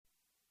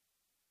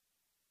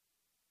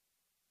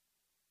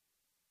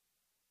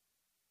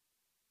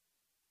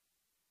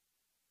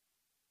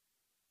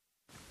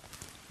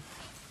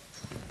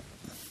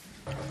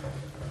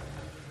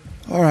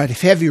All right,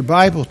 if you have your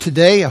Bible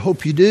today, I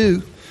hope you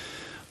do. I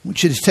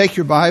want you to take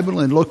your Bible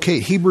and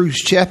locate Hebrews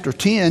chapter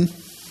 10.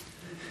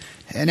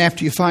 And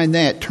after you find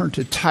that, turn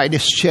to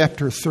Titus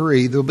chapter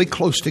 3. They'll be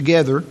close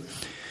together.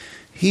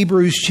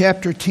 Hebrews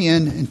chapter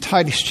 10 and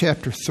Titus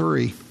chapter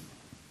 3.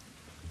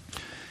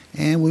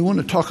 And we want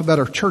to talk about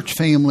our church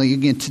family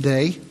again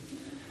today.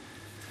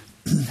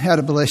 How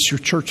to bless your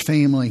church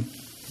family.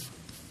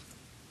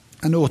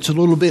 I know it's a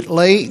little bit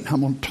late.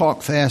 I'm going to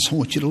talk fast. I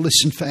want you to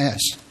listen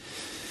fast.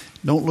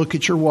 Don't look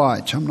at your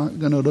watch. I'm not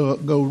going to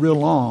go real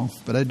long,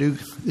 but I do.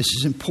 This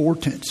is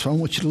important, so I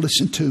want you to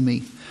listen to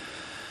me.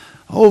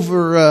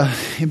 Over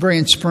in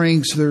Brand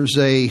Springs, there's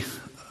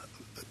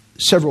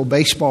several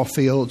baseball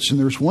fields, and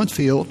there's one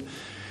field.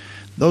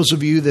 Those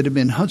of you that have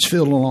been in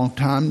Huntsville a long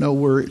time know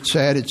where it's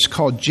at. It's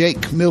called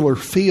Jake Miller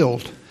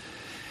Field.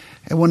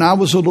 And when I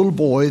was a little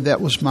boy,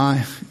 that was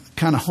my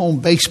kind of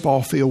home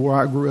baseball field where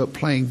I grew up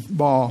playing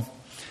ball.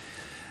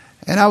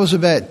 And I was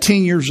about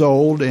 10 years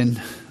old,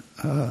 and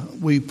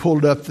we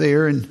pulled up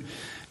there, and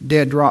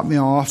Dad dropped me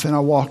off, and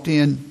I walked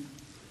in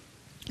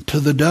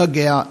to the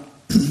dugout,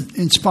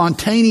 and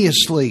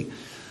spontaneously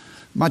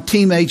my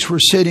teammates were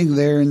sitting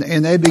there,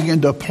 and they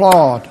began to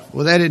applaud.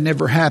 Well, that had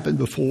never happened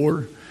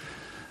before.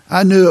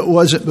 I knew it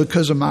wasn't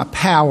because of my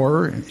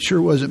power. It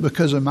sure wasn't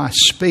because of my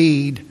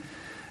speed.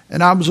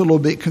 And I was a little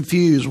bit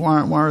confused.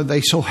 Why are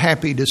they so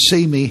happy to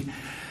see me?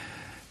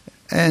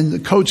 And the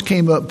coach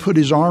came up and put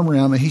his arm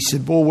around me. He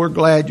said, "Boy, we're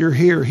glad you're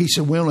here." He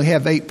said, "We only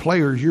have 8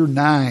 players. You're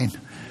 9.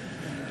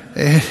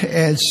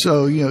 And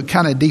so,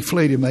 kind of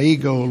deflated my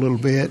ego a little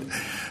bit.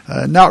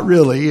 Not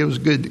really. It was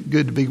good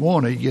to be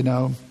wanted,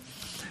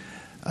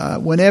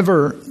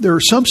 Whenever there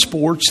are some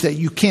sports that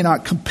you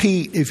cannot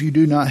compete if you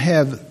do not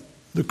have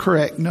the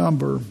correct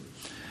number.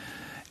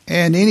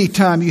 And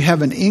anytime you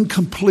have an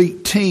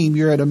incomplete team,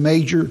 you're at a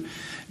major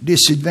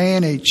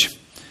disadvantage.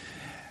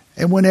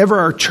 And whenever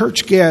our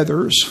church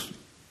gathers,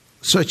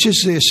 such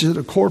as this, at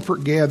a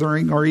corporate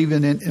gathering or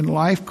even in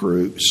life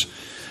groups,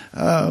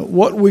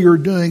 what we are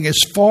doing is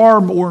far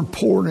more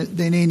important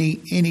than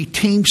any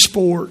team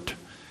sport.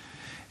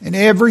 And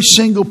every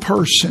single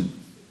person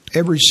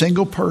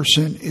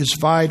is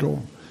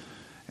vital.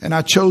 And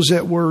I chose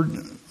that word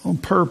on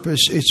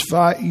purpose.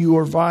 You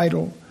are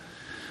vital.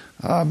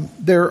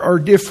 There are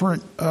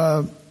different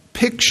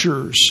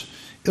pictures,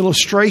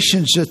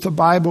 illustrations that the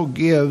Bible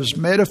gives,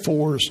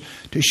 metaphors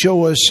to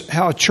show us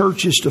how a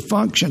church is to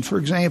function. For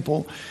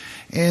example,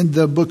 in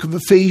the book of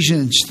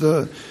Ephesians,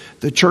 the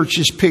church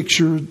is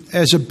pictured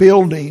as a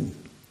building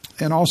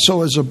and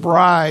also as a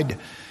bride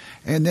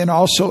and then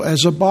also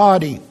as a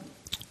body.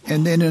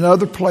 And then in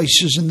other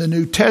places in the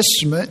New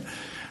Testament,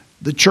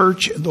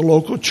 the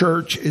local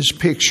church is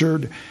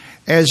pictured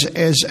as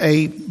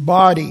a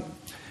body.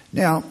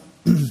 Now,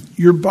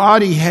 your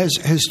body has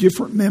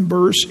different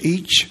members,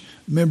 each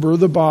member of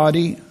the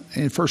body.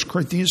 In 1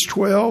 Corinthians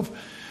 12,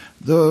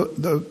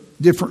 the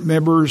different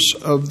members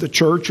of the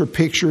church are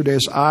pictured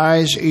as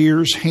eyes,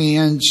 ears,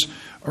 hands,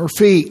 or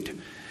feet.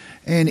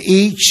 And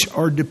each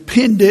are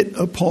dependent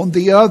upon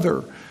the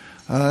other.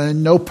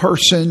 No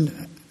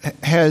person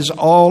has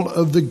all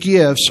of the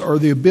gifts or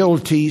the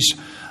abilities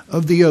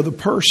of the other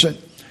person.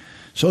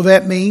 So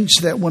that means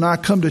that when I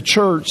come to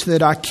church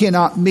that I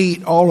cannot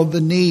meet all of the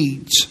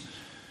needs.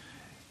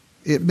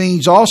 It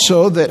means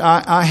also that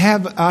I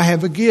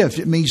have a gift.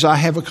 It means I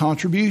have a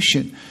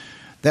contribution.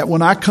 That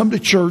when I come to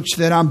church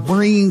that I'm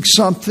bringing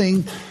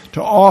something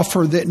to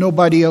offer that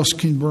nobody else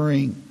can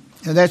bring.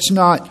 And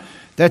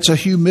that's a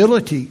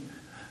humility.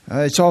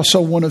 It's also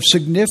one of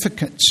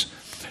significance.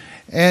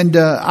 And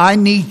I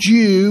need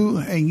you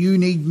and you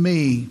need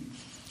me.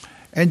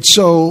 And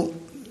so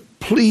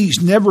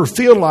please never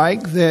feel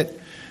like that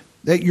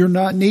you're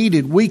not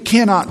needed. We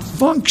cannot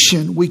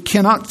function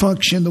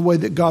the way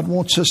that God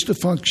wants us to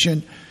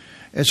function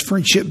as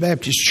Friendship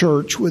Baptist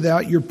Church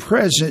without your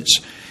presence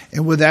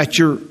and without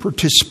your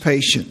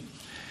participation.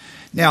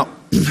 Now,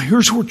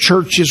 here's where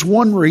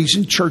one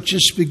reason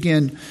churches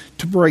begin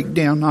to break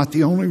down, not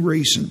the only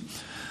reason.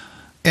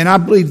 And I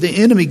believe the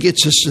enemy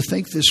gets us to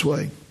think this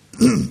way.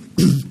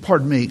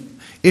 Pardon me.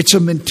 It's a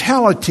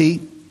mentality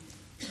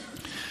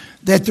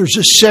that there's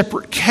a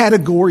separate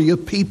category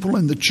of people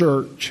in the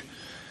church.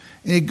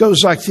 And it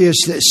goes like this,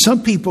 that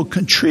some people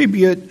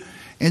contribute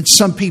and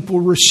some people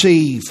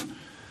receive.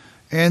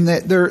 And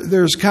that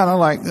there's kind of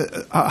like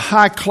a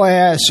high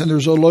class and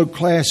there's a low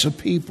class of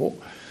people.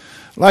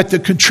 Like the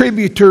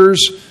contributors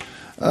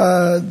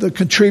are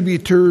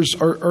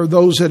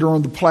those that are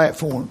on the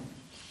platform.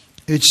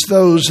 It's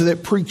those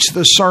that preach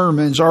the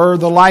sermons or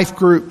the life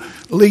group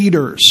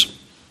leaders.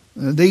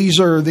 These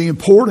are the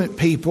important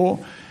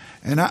people.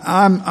 And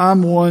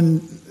I'm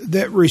one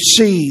that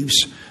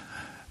receives.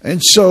 And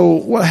so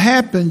what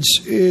happens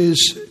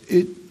is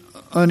it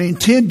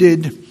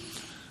unintended,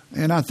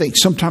 and I think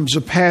sometimes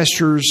the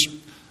pastors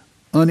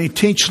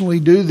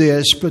unintentionally do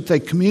this, but they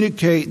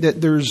communicate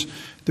that there's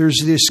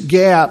this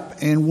gap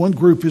and one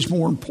group is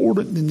more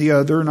important than the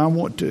other. And I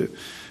want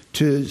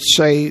to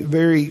say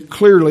very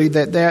clearly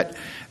that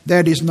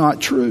is not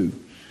true.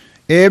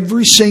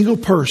 Every single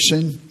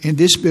person in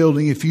this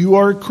building, if you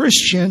are a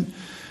Christian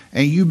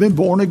and you've been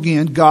born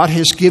again, God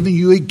has given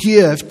you a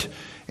gift,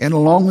 and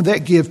along with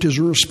that gift is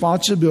a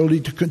responsibility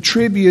to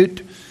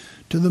contribute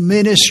to the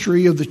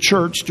ministry of the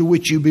church to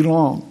which you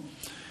belong.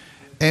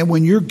 And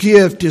when your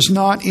gift is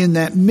not in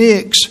that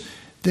mix,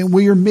 then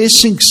we are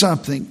missing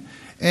something.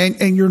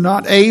 And you're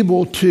not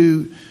able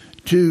to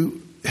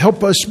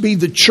help us be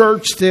the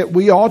church that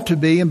we ought to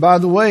be. And by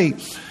the way,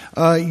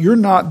 you're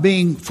not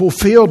being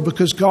fulfilled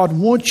because God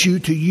wants you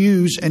to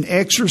use and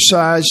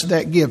exercise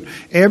that gift.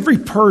 Every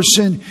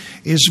person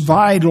is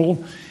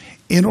vital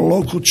in a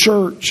local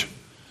church.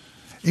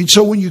 And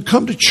so when you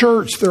come to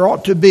church, there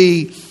ought to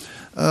be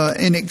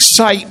an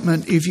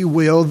excitement, if you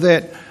will,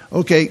 that,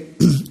 okay,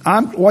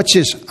 watch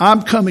this,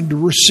 I'm coming to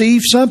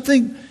receive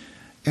something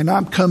and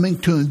I'm coming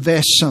to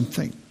invest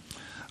something.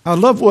 I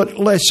love what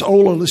Les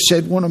Ola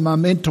said, one of my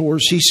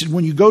mentors. He said,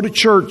 when you go to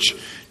church,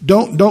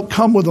 don't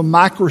come with a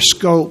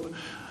microscope,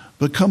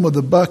 but come with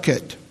a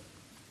bucket.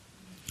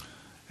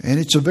 And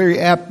it's a very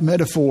apt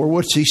metaphor.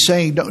 What's he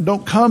saying?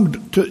 Don't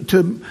come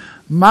to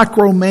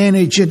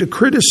micromanage and to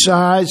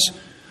criticize,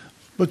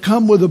 but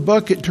come with a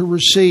bucket to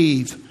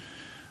receive.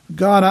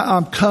 God,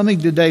 I'm coming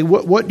today.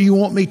 What do you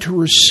want me to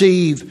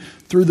receive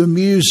through the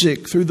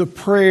music, through the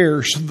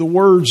prayers, through the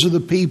words of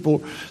the people,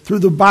 through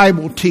the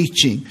Bible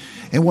teaching?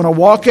 And when I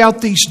walk out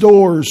these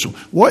doors,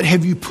 what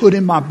have you put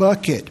in my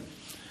bucket?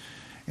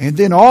 And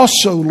then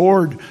also,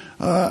 Lord,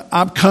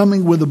 I'm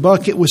coming with a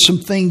bucket with some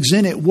things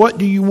in it. What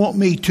do you want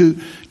me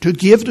to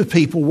give to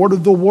people? What are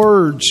the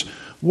words?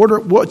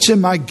 What's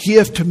in my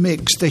gift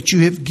mix that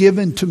you have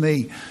given to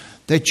me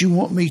that you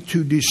want me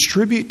to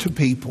distribute to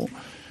people?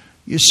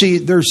 You see,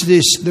 there's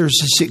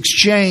this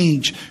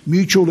exchange,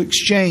 mutual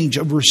exchange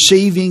of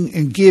receiving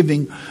and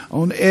giving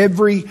on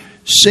every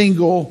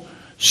single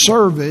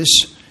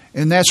service.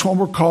 And that's what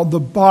we're called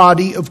the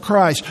body of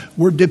Christ.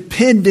 We're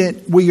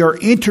dependent, we are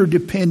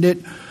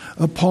interdependent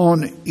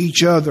upon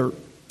each other.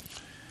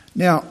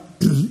 Now,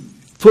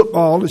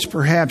 football is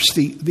perhaps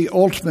the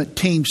ultimate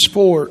team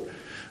sport.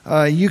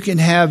 You can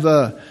have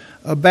a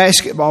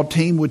basketball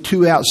team with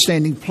two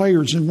outstanding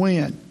players and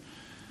win.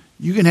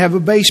 You can have a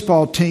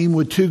baseball team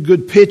with two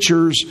good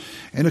pitchers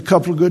and a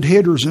couple of good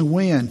hitters and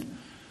win.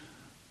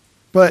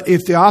 But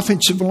if the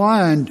offensive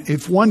line,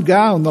 if one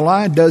guy on the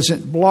line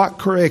doesn't block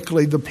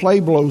correctly, the play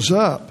blows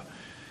up.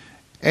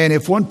 And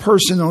if one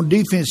person on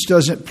defense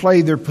doesn't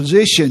play their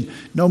position,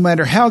 no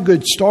matter how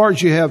good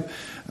stars you have,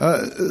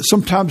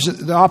 sometimes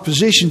the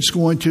opposition's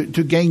going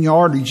to gain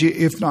yardage,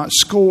 if not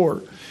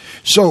score.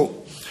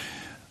 So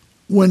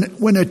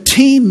when a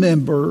team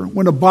member,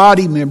 when a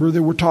body member,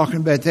 that we're talking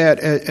about that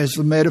as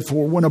the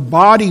metaphor, when a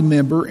body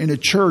member in a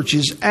church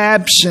is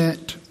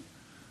absent,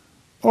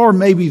 or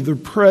maybe they're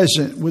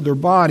present with their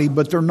body,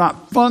 but they're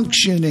not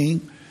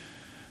functioning,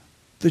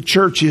 the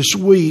church is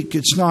weak,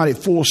 it's not at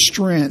full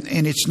strength,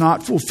 and it's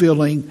not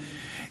fulfilling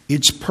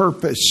its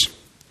purpose.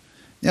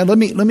 Now let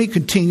me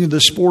continue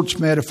the sports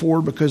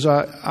metaphor, because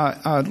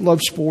I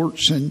love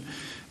sports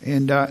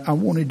and I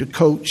wanted to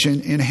coach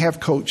and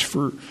have coached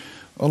for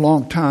a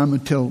long time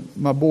until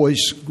my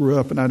boys grew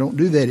up, and I don't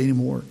do that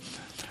anymore.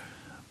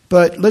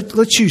 But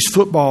let's use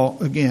football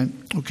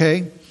again,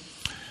 okay?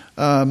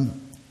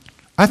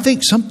 I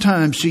think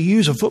sometimes, to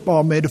use a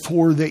football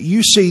metaphor, that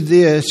you see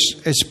this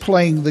as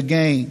playing the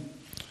game.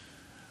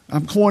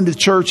 I'm going to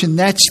church and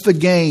that's the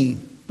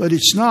game, but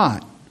it's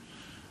not.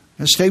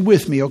 Now stay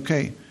with me,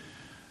 okay?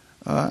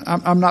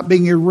 I'm not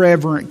being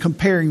irreverent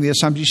comparing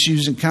this. I'm just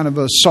using kind of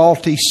a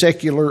salty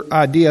secular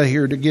idea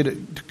here to get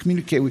it to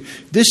communicate with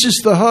you. This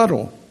is the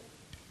huddle.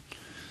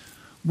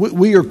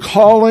 We are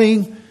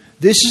calling,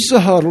 this is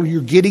the huddle.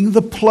 You're getting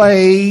the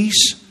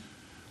plays.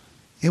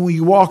 And when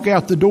you walk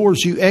out the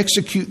doors, you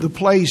execute the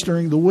plays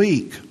during the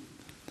week.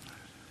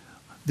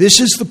 This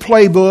is the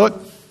playbook.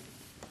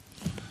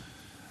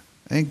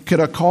 And could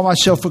I call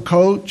myself a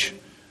coach?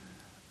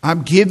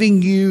 I'm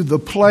giving you the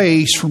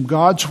plays from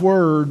God's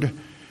Word,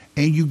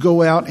 and you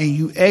go out and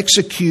you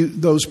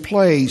execute those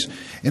plays.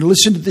 And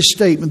listen to this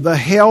statement. The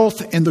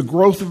health and the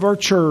growth of our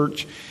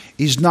church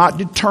is not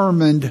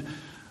determined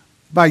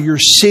by your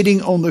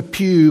sitting on the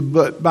pew,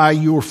 but by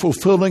your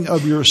fulfilling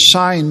of your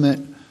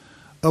assignment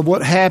of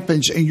what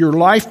happens in your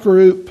life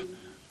group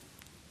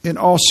and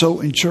also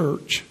in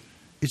church.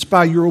 It's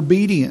by your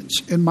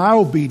obedience and my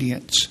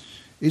obedience.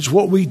 It's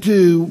what we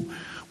do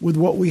with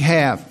what we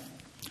have.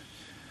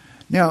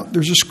 Now,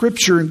 there's a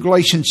scripture in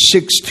Galatians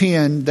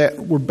 6:10 that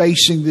we're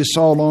basing this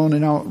all on,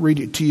 and I'll read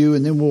it to you,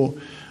 and then we'll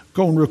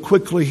go on real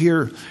quickly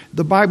here.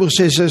 The Bible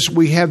says, as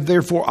we have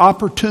therefore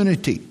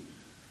opportunity.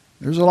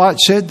 There's a lot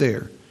said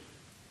there.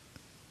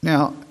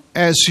 Now,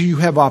 as you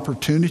have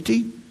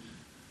opportunity,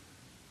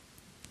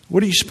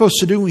 what are you supposed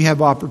to do when you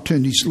have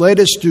opportunities? Let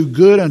us do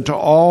good unto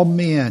all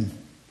men.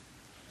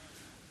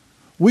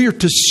 We are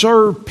to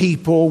serve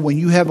people when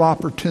you have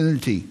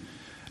opportunity.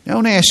 Now I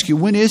want to ask you,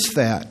 when is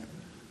that?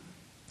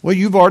 Well,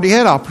 you've already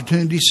had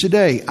opportunities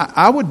today.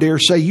 I would dare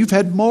say you've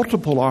had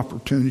multiple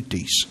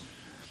opportunities.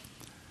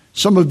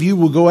 Some of you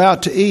will go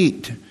out to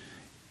eat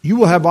You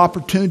will have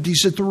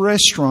opportunities at the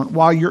restaurant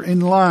while you're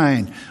in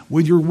line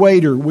with your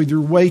waiter, with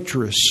your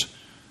waitress.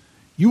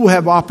 You will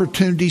have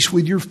opportunities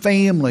with your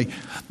family.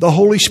 The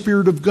Holy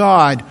Spirit of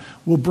God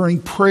will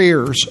bring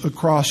prayers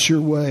across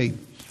your way.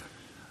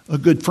 A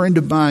good friend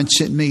of mine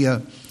sent me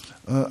a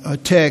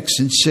text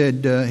and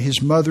said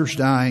his mother's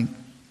dying.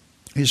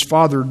 His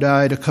father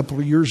died a couple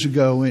of years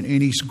ago, and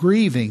he's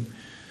grieving.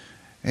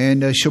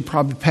 And she'll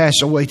probably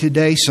pass away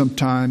today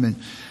sometime.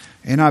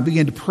 And I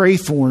began to pray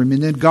for him.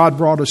 And then God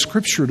brought a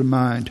scripture to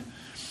mind.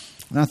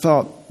 And I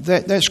thought,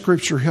 that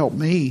scripture helped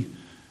me.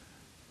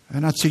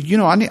 And I said,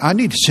 I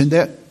need to send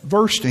that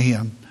verse to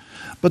him.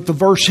 But the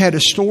verse had a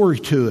story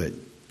to it.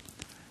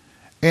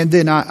 And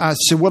then I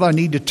said, well, I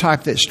need to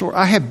type that story.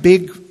 I have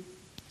big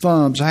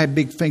thumbs. I have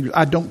big fingers.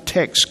 I don't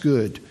text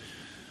good.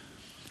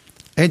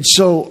 And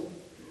so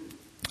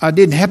I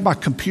didn't have my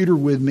computer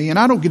with me. And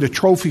I don't get a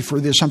trophy for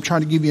this. I'm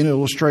trying to give you an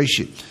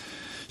illustration.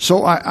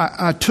 So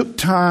I took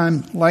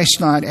time last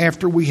night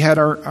after we had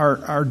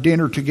our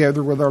dinner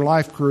together with our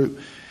life group.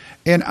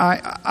 And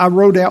I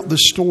wrote out the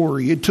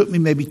story. It took me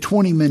maybe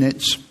 20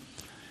 minutes.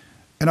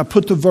 And I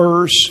put the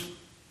verse.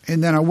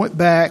 And then I went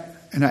back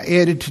and I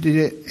edited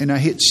it and I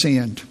hit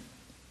send.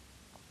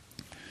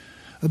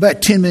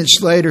 About 10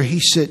 minutes later, he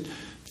said,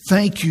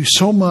 thank you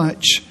so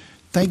much.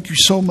 Thank you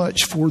so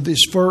much for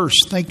this verse.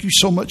 Thank you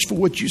so much for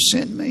what you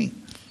sent me.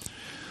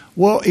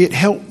 Well, it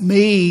helped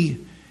me.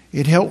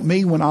 It helped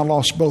me when I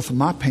lost both of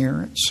my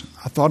parents.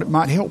 I thought it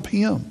might help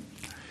him.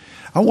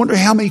 I wonder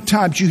how many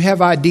times you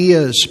have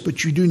ideas,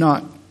 but you do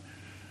not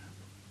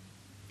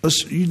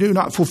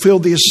fulfill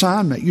the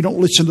assignment. You don't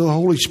listen to the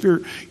Holy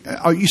Spirit.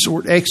 I use the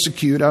word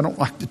execute. I don't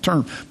like the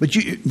term. But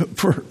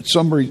for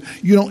some reason,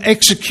 you don't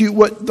execute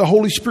what the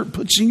Holy Spirit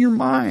puts in your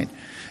mind.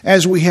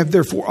 As we have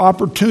therefore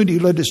opportunity,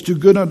 let us do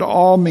good unto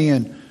all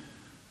men.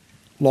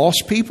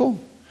 Lost people?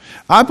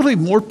 I believe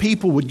more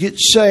people would get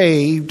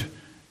saved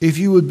if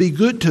you would be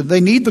good to them. They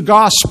need the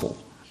gospel.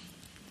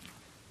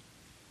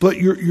 But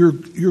your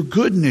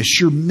goodness,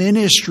 your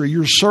ministry,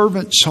 your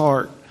servant's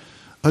heart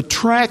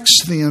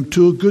attracts them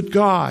to a good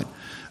God,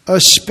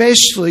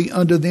 especially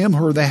unto them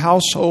who are the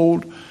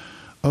household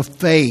of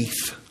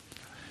faith.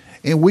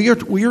 And we are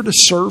to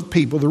serve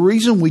people. The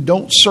reason we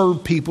don't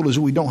serve people is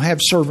we don't have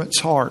servants'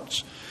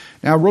 hearts.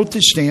 Now, I wrote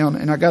this down,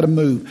 and I got to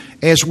move.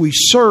 As we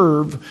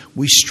serve,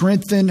 we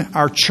strengthen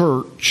our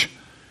church.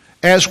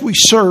 As we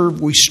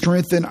serve, we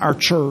strengthen our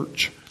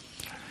church.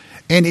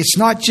 And it's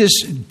not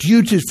just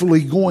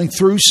dutifully going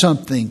through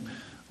something.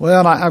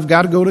 Well, I've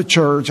got to go to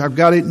church. I've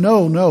got to.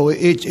 No.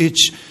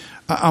 It's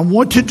I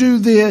want to do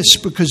this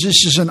because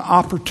this is an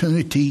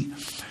opportunity.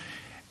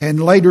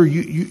 And later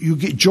you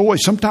get joy.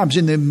 Sometimes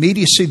in the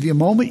immediacy of the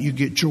moment, you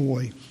get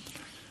joy.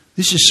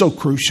 This is so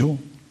crucial.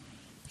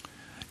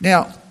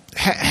 Now,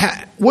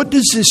 what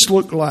does this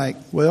look like?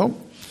 Well,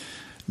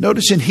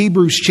 notice in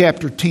Hebrews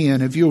chapter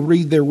 10, if you'll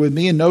read there with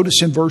me, and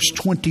notice in verse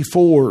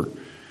 24,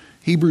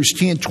 Hebrews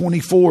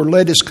 10:24,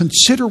 let us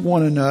consider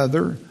one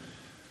another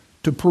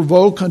to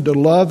provoke unto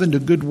love and to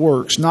good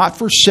works, not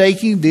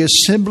forsaking the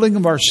assembling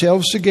of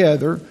ourselves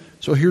together.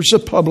 So here's the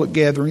public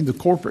gathering, the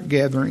corporate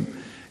gathering,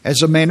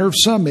 as a manner of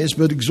some is,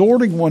 but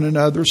exhorting one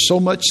another so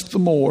much the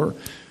more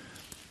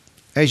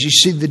as you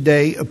see the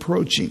day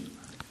approaching.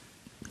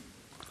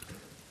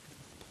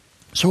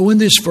 So in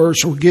this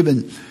verse, we're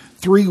given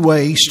 3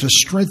 ways to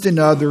strengthen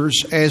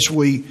others as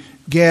we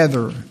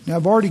gather. Now,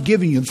 I've already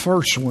given you the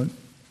first one,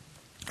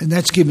 and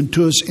that's given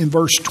to us in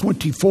verse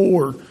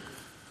 24,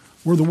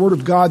 where the Word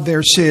of God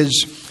there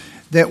says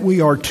that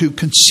we are to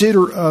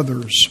consider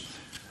others.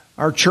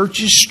 Our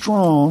church is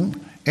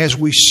strong as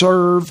we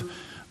serve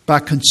by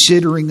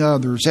considering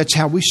others. That's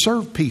how we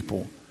serve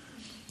people.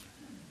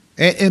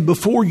 And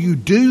before you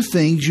do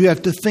things, you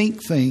have to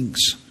think things.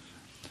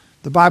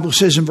 The Bible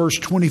says in verse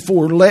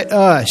 24, let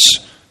us.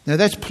 Now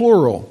that's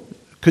plural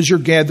because you're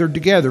gathered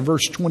together.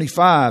 Verse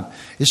 25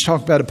 is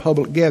talking about a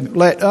public gathering.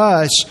 Let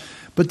us,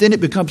 but then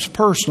it becomes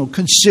personal.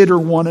 Consider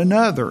one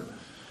another.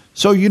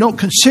 So you don't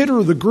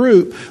consider the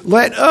group.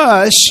 Let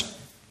us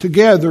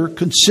together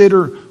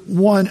consider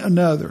one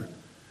another.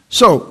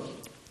 So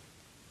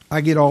I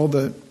get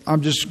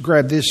I'm just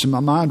grab this in my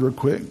mind real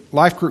quick.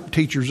 Life group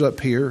teachers up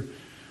here.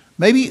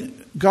 Maybe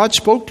God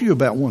spoke to you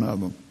about one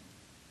of them.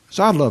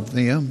 So I love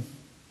them.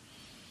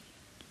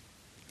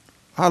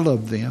 I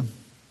love them.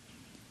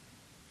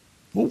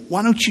 Well,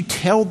 why don't you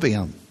tell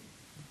them?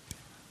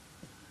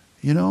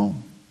 You know?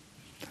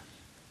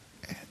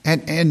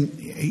 And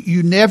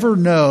you never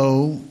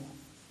know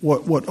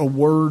what a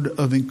word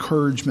of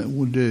encouragement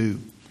will do.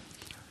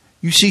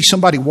 You see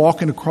somebody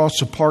walking across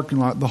the parking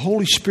lot, the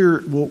Holy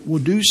Spirit will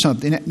do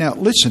something. Now,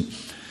 listen,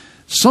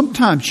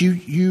 sometimes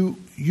you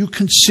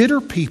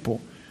consider people.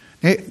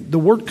 The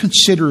word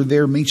consider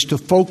there means to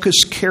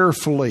focus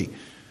carefully.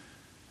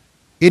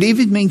 It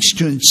even means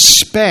to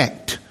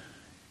inspect.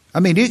 I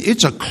mean,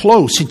 it's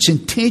it's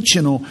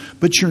intentional,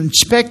 but you're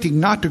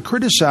inspecting not to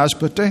criticize,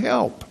 but to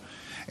help.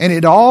 And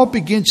it all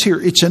begins here.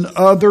 It's an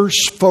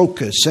others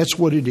focus. That's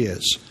what it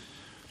is.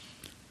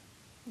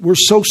 We're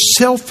so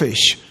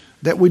selfish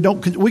that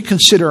we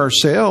consider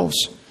ourselves.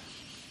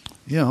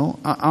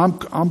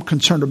 I'm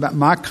concerned about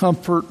my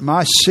comfort,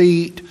 my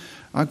seat.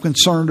 I'm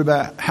concerned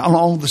about how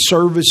long the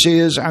service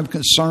is. I'm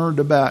concerned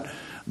about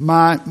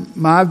my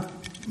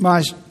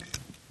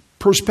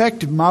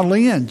perspective, my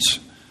lens.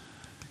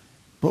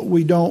 But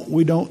we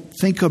don't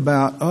think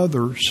about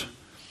others.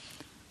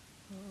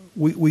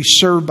 We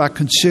serve by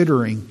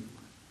considering.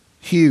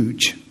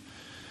 Huge.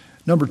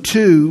 Number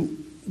 2,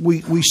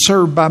 we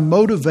serve by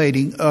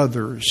motivating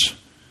others.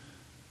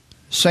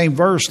 Same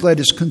verse, let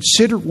us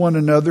consider one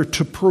another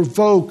to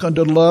provoke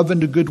unto love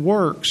and to good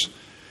works.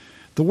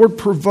 The word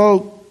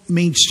provoke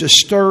means to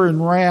stir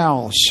and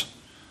rouse.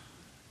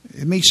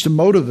 It means to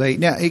motivate.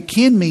 Now, it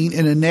can mean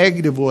in a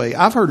negative way.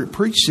 I've heard it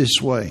preached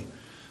this way.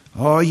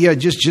 Oh, yeah,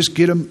 just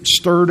get them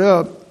stirred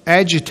up,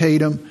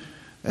 agitate them.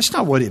 That's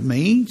not what it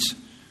means.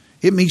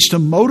 It means to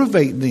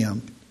motivate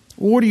them.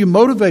 What are you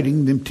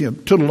motivating them to?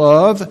 To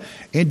love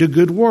and to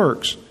good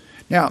works.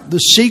 Now, the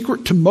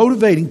secret to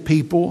motivating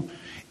people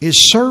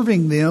is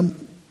serving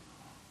them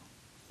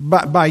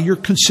by your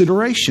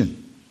consideration.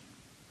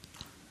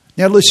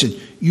 Now, listen,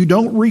 you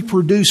don't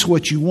reproduce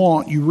what you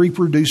want, you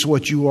reproduce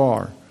what you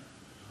are.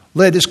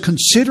 Let us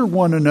consider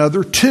one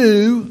another.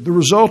 2, the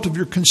result of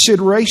your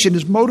consideration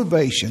is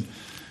motivation.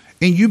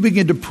 And you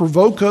begin to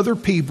provoke other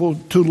people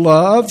to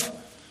love.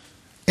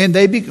 And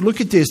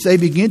look at this, they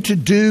begin to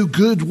do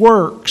good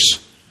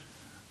works.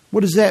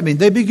 What does that mean?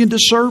 They begin to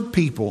serve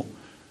people.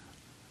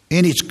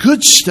 And it's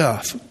good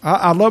stuff.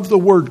 I love the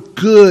word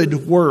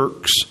good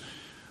works.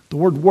 The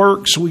word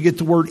works, we get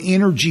the word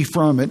energy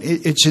from it.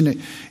 It's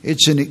an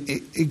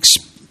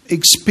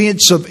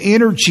expense of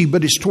energy,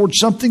 but it's towards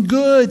something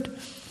good.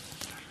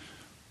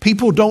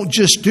 People don't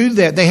just do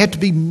that. They have to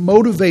be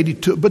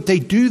motivated to it, but they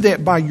do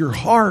that by your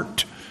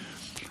heart.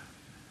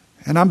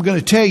 And I'm going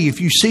to tell you,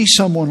 if you see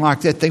someone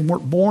like that, they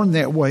weren't born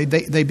that way.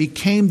 They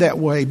became that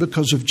way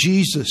because of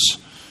Jesus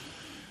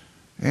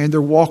and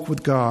their walk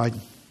with God.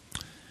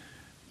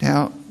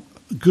 Now,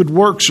 good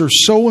works are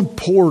so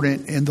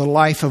important in the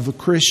life of a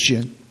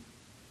Christian.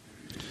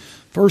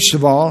 First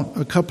of all,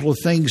 a couple of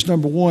things.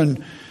 Number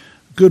 1,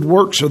 good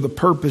works are the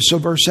purpose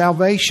of our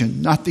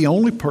salvation. Not the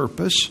only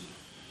purpose,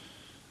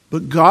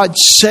 but God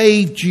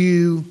saved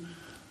you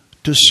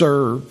to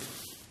serve.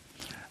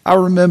 I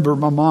remember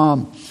my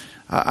mom.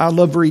 I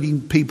love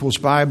reading people's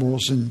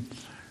Bibles, and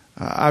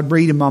I'd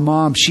read in my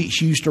mom.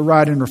 She used to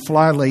write in her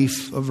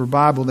flyleaf of her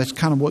Bible. That's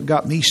kind of what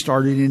got me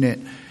started in it.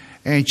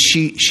 And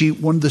she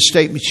one of the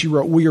statements she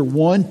wrote, we are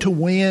won to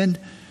win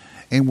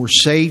and we're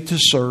saved to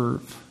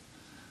serve.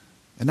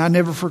 And I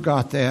never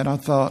forgot that. I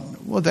thought,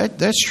 well,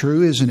 that's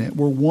true, isn't it?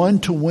 We're won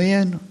to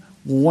win,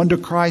 we're won to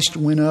Christ to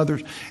win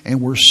others,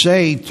 and we're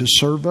saved to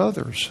serve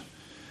others.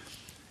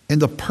 And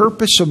the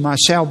purpose of my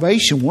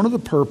salvation, one of the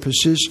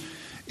purposes,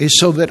 is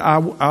so that I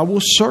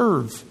will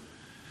serve.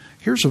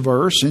 Here's a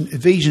verse in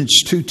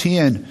Ephesians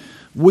 2:10.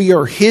 We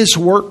are His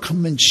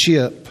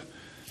workmanship.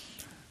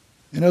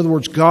 In other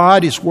words,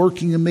 God is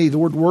working in me. The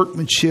word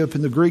workmanship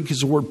in the Greek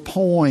is the word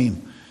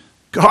poem.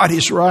 God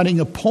is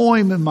writing a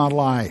poem in my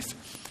life.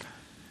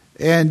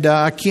 And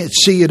I can't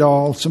see it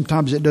all.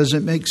 Sometimes it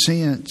doesn't make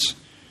sense.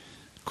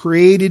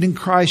 Created in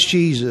Christ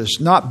Jesus,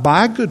 not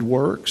by good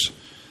works.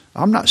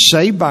 I'm not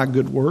saved by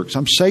good works.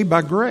 I'm saved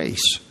by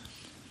grace.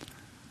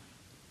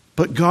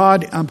 But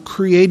God, I'm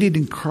created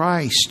in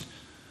Christ.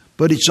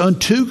 But it's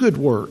unto good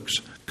works.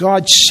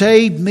 God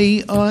saved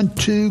me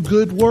unto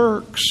good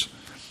works,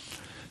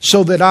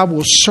 so that I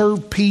will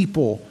serve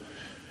people.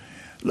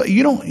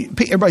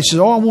 Everybody says,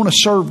 oh, I want to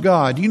serve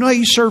God. You know how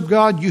you serve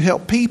God? You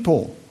help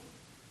people.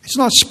 It's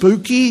not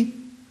spooky.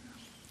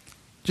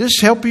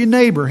 Just help your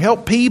neighbor.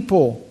 Help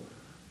people.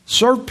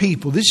 Serve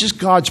people. This is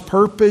God's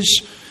purpose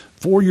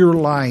for your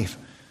life.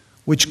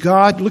 Which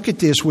God, look at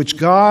this, which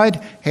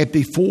God had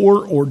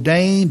before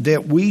ordained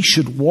that we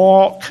should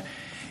walk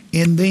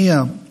in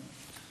them.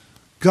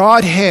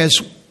 God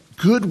has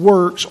good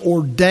works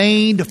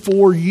ordained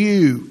for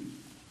you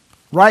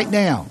right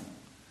now.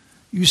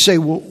 You say,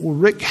 well,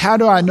 Rick, how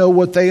do I know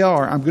what they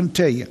are? I'm going to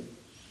tell you.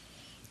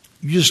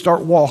 You just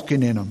start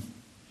walking in them.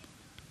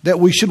 That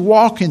we should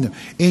walk in them.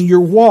 In your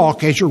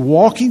walk, as you're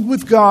walking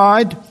with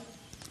God,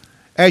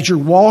 as you're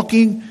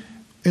walking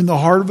in the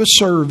heart of a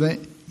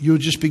servant, you'll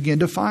just begin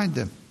to find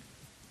them.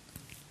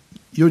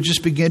 You'll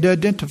just begin to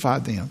identify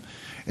them.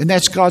 And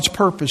that's God's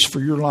purpose for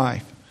your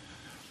life.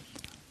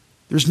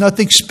 There's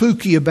nothing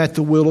spooky about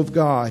the will of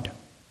God.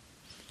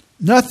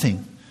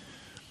 Nothing.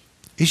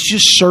 It's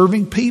just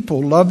serving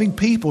people, loving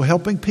people,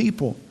 helping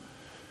people.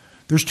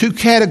 There's 2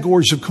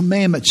 categories of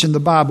commandments in the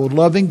Bible,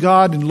 loving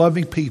God and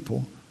loving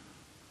people.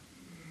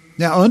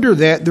 Now, under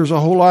that, there's a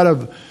whole lot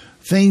of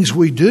things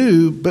we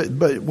do, but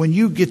when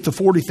you get the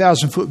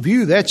 40,000-foot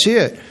view, that's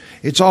it.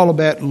 It's all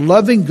about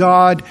loving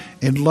God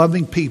and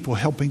loving people,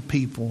 helping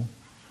people.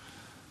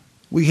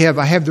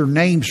 I have their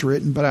names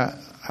written, but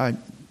I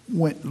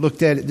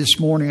looked at it this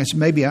morning. I said,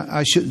 maybe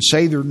I shouldn't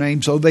say their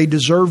names, though they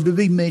deserve to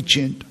be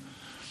mentioned.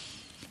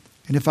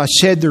 And if I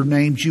said their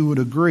names, you would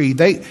agree.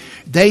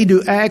 They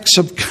do acts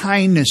of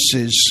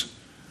kindnesses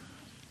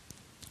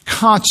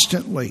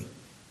constantly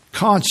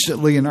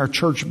in our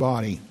church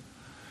body.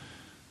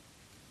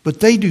 But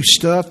they do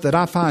stuff that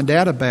I find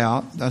out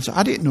about.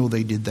 I didn't know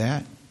they did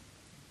that.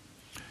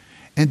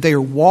 And they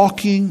are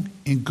walking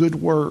in good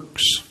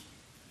works.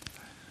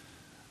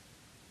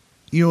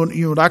 You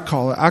know what I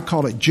call it? I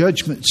call it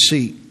judgment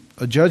seat,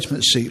 a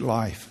judgment seat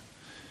life.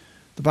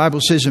 The Bible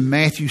says in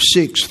Matthew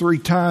 6, 3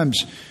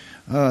 times,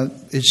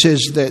 it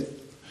says that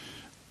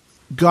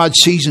God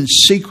sees in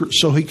secret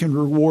so He can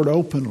reward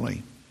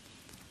openly.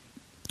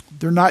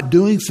 They're not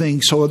doing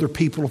things so other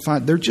people will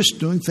find. They're just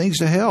doing things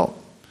to help.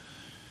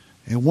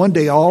 And one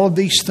day all of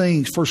these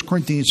things, 1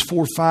 Corinthians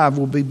 4:5,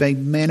 will be made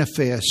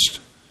manifest.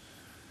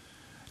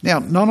 Now,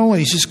 not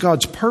only is this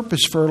God's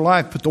purpose for our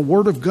life, but the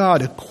Word of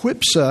God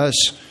equips us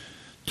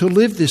to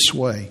live this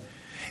way.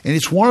 And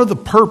it's one of the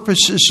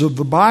purposes of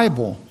the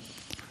Bible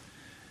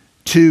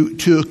to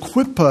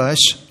equip us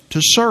to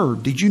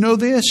serve. Did you know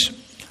this?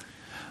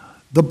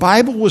 The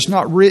Bible was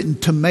not written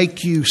to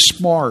make you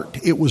smart.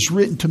 It was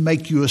written to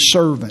make you a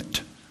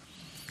servant.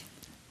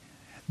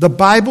 The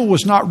Bible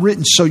was not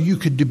written so you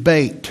could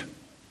debate.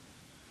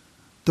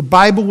 The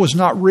Bible was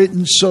not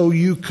written so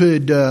you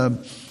could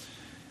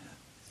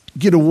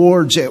get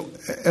awards at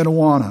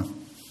Awana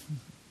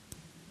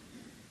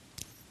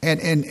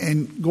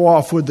and go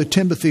off with the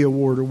Timothy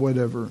Award or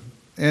whatever.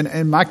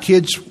 And my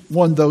kids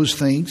won those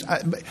things.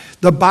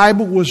 The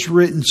Bible was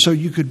written so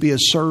you could be a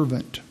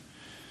servant.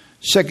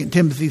 2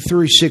 Timothy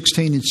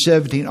 3:16 and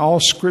 17, all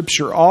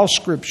Scripture,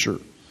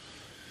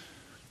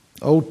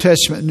 Old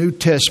Testament, New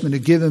Testament, are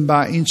given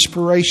by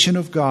inspiration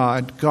of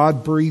God.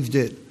 God breathed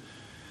it.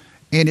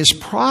 And it's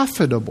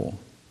profitable.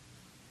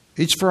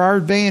 It's for our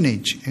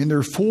advantage. And there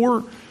are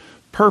 4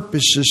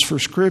 purposes for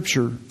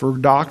Scripture: for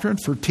doctrine,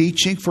 for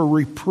teaching, for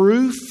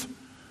reproof.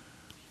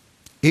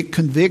 It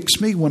convicts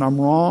me when I'm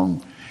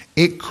wrong.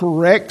 It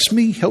corrects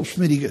me, helps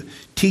me to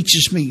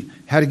teaches me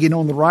how to get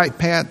on the right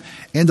path.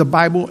 And the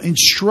Bible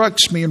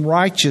instructs me in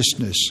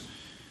righteousness.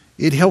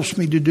 It helps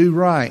me to do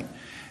right.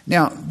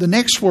 Now, the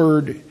next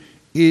word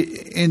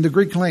in the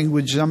Greek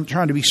language, I'm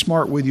trying to be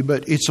smart with you,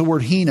 but it's the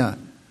word hina.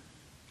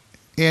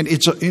 And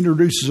it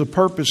introduces a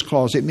purpose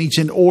clause. It means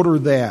in order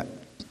that.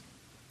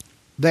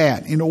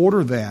 In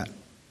order that.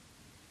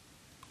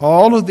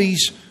 All of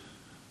these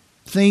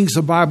things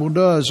the Bible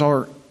does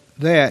are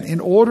that. In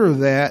order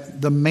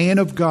that the man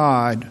of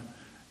God,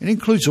 it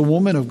includes a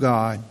woman of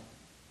God,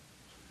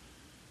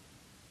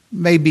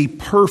 may be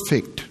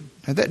perfect.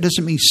 Now that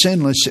doesn't mean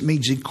sinless. It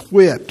means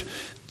equipped,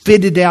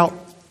 fitted out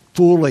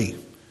fully.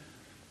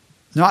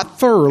 Not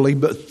thoroughly,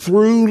 but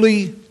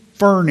thoroughly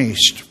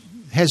furnished.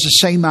 Has the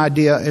same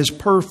idea as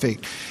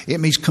perfect. It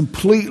means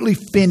completely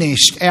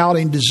finished out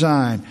in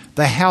design.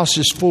 The house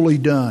is fully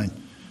done.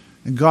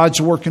 And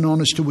God's working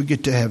on us till we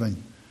get to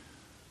heaven.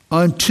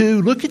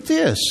 Unto, look at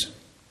this.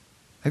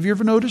 Have you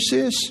ever noticed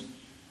this?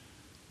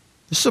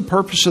 This is the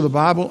purpose of the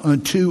Bible.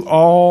 Unto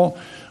all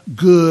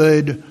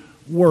good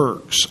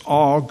works.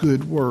 All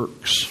good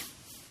works.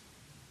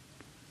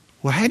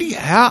 Well,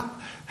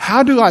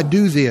 how do I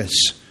do this?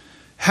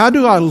 How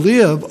do I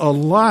live a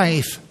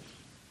life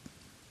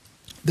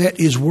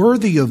that is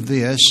worthy of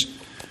this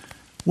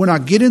when I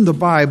get in the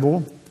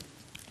Bible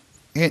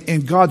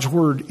and God's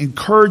Word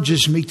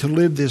encourages me to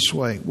live this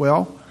way?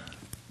 Well,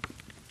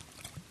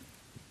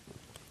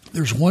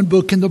 there's one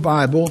book in the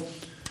Bible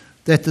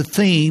that the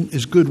theme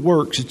is good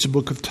works. It's the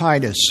book of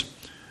Titus.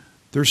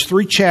 There's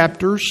 3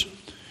 chapters,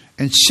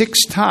 and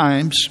 6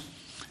 times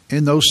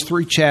in those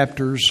 3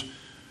 chapters,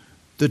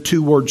 the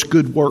 2 words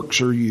good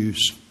works are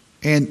used.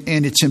 And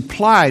it's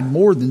implied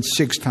more than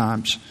 6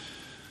 times.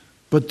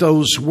 But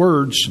those 2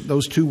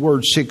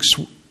 words, 6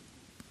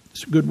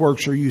 good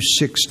works, are used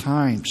 6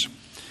 times.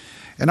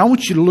 And I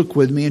want you to look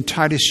with me in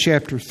Titus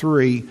chapter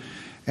 3.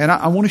 And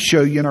I want to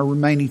show you in our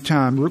remaining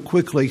time, real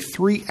quickly,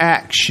 3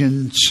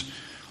 actions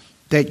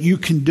that you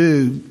can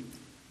do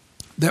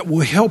that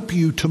will help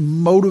you to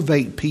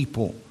motivate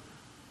people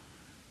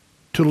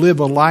to live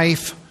a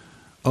life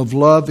of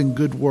love and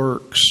good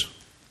works.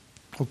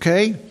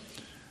 Okay?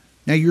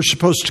 Now you're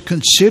supposed to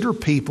consider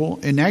people,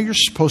 and now you're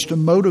supposed to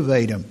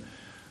motivate them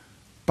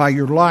by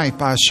your life,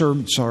 by a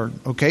servant's heart.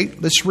 Okay?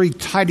 Let's read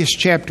Titus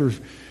chapter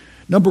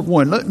number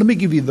 1. Let me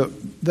give you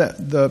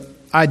the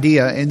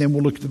idea, and then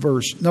we'll look at the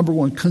verse. Number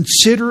 1,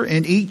 consider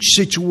in each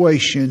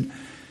situation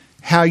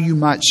how you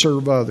might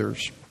serve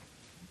others.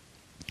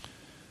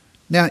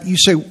 Now, you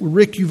say,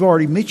 Rick, you've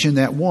already mentioned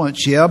that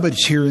once. Yeah, but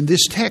it's here in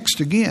this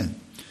text again.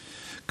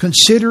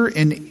 Consider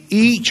in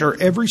each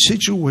or every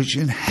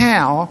situation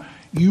how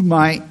you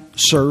might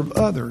serve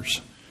others.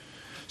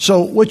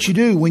 So what you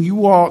do when you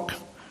walk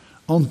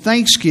on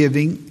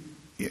Thanksgiving,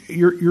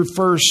 your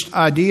first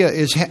idea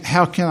is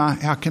how can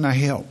I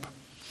help?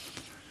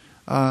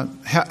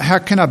 How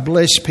can I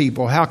bless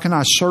people? How can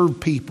I serve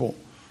people?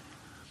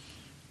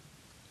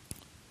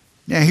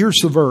 Now here's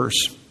the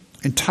verse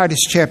in Titus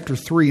chapter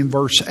 3 and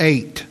verse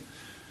 8.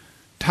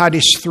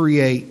 Titus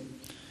 3:8.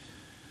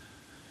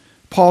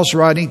 Paul's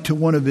writing to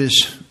one of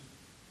his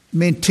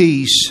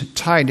mentees,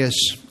 Titus.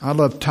 I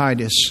love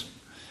Titus.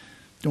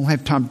 Don't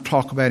have time to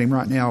talk about him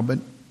right now, but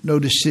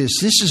notice this.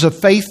 This is a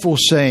faithful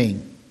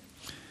saying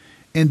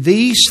And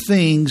these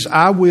things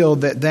I will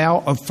that thou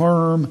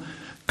affirm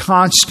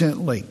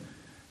constantly.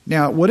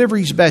 Now, whatever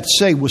he's about to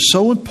say was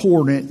so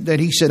important that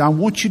he said, I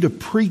want you to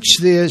preach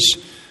this.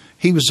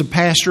 He was a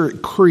pastor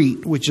at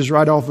Crete, which is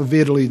right off of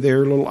Italy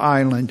there, a little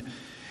island.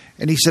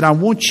 And he said, I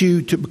want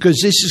you to, because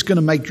this is going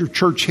to make your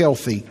church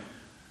healthy.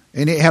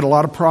 And it had a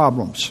lot of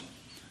problems.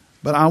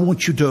 But I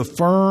want you to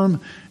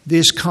affirm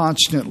this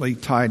constantly,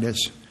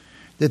 Titus,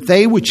 that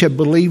they which have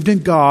believed in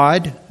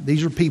God,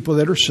 these are people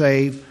that are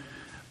saved,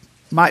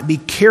 might be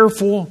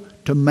careful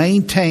to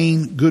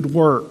maintain good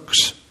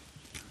works.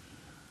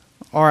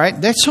 All right,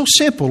 that's so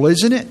simple,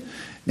 isn't it?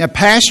 Now,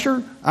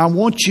 Pastor, I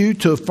want you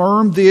to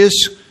affirm this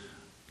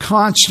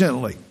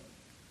constantly.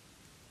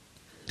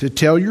 To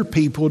tell your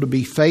people to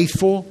be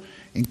faithful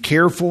and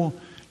careful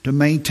to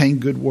maintain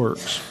good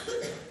works.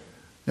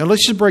 Now,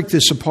 let's just break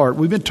this apart.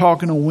 We've been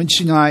talking on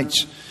Wednesday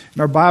nights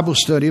in our Bible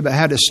study about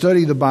how to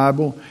study the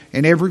Bible,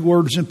 and every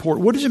word is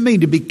important. What does it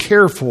mean to be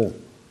careful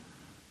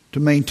to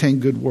maintain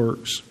good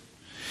works?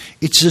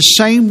 It's the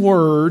same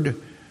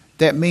word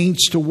that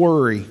means to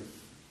worry.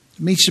 It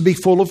means to be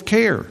full of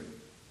care.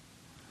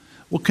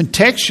 Well,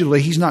 contextually,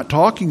 he's not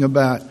talking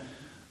about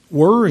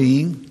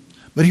worrying,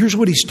 but here's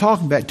what he's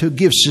talking about: to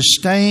give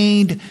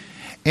sustained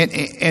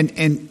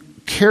and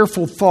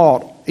careful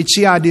thought. It's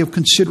the idea of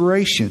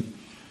consideration.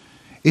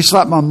 It's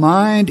like my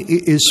mind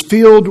is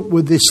filled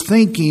with this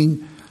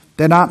thinking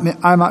that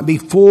I might be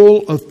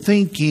full of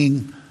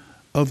thinking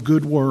of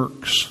good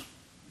works.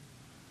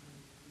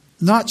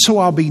 Not so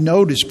I'll be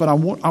noticed, but I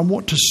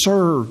want to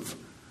serve.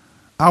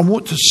 I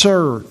want to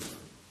serve.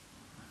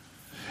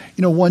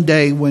 You know, one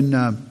day when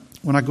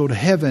I go to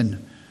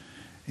heaven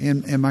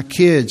and my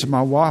kids,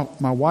 my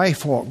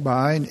wife walk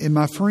by and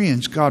my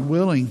friends, God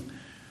willing,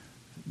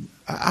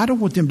 I don't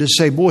want them to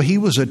say, boy, he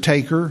was a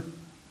taker.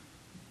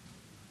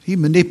 He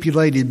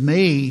manipulated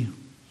me.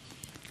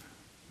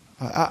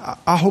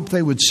 I hope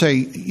they would say,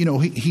 you know,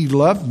 he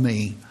loved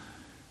me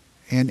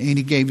and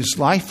he gave his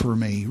life for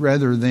me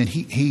rather than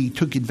he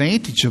took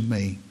advantage of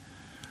me.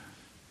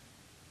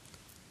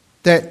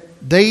 That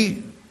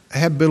they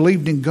have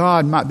believed in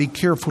God might be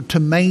careful to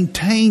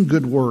maintain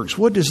good works.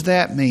 What does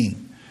that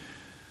mean?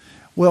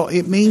 Well,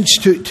 it means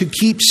to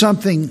keep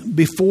something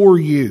before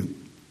you.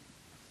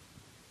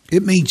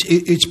 It means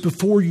it's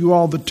before you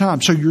all the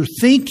time. So you're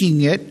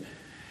thinking it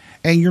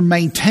and you're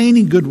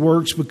maintaining good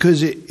works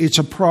because it's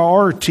a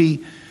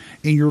priority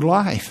in your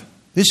life.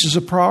 This is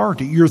a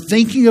priority. You're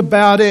thinking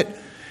about it,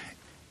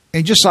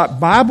 and just like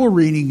Bible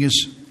reading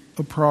is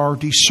a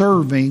priority,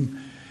 serving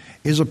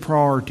is a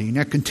priority.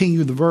 Now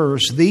continue the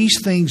verse.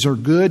 These things are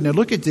good. Now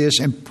look at this.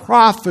 And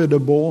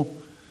profitable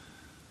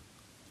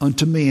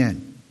unto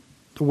men.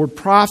 The word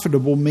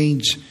profitable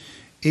means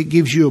it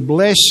gives you a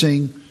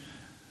blessing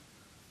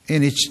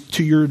and it's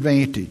to your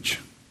advantage.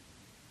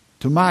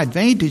 To my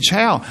advantage,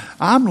 how?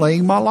 I'm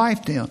laying my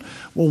life down.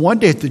 Well, one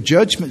day at the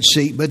judgment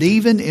seat, but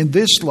even in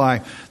this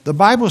life, the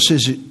Bible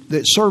says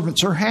that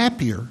servants are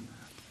happier.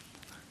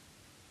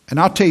 And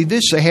I'll tell you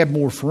this, they have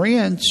more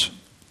friends.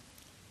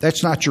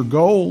 That's not your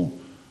goal.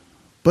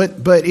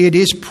 But it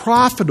is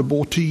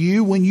profitable to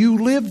you when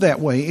you live that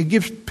way. It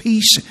gives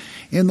peace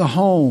in the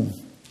home.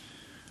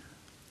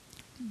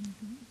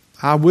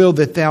 I will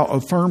that thou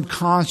affirm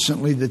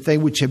constantly that they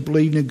which have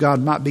believed in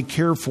God might be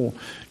careful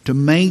to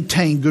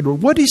maintain good work.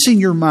 What is in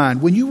your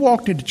mind? When you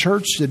walked into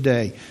church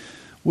today,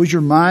 was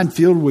your mind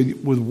filled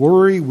with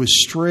worry, with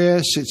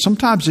stress?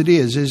 Sometimes it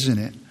is, isn't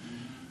it?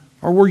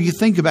 Or where you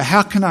think about,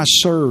 how can I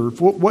serve?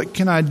 What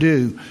can I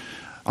do?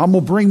 I'm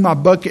going to bring my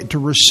bucket to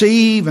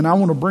receive, and I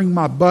want to bring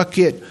my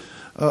bucket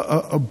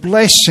a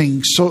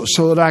blessing so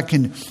that I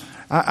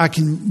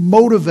can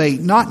motivate,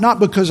 not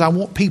because I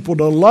want people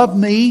to love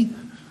me.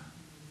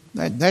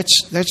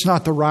 That's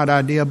not the right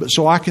idea, but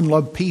so I can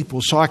love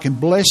people, so I can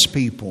bless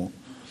people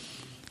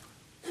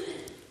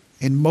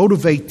and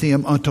motivate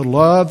them unto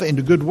love and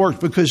to good works.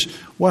 Because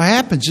what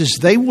happens is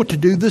they want to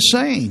do the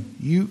same.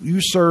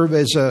 You serve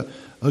as a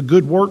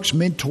good works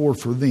mentor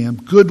for them.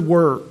 Good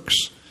works.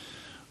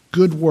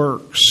 Good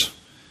works.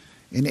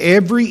 In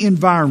every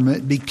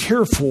environment, be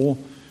careful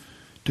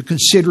to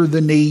consider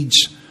the needs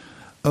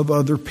of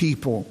other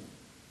people.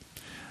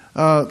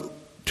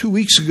 2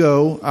 weeks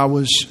ago, I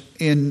was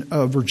in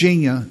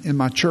Virginia in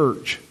my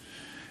church,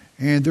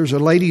 and there's a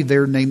lady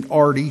there named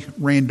Artie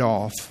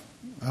Randolph.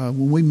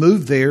 When we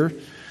moved there,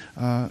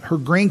 her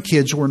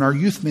grandkids were in our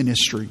youth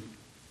ministry.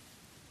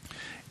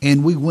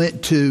 And we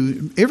went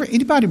to,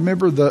 anybody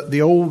remember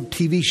the old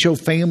TV show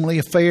Family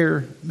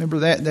Affair? Remember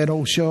that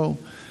old show?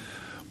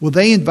 Well,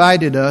 they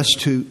invited us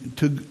to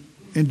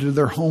into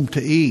their home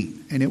to eat.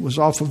 And it was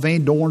off of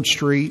Van Dorn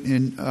Street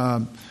and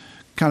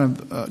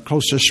kind of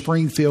close to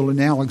Springfield and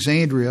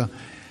Alexandria.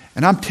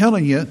 And I'm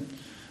telling you,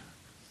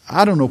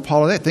 I don't know,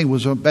 Paula, that thing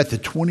was about the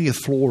 20th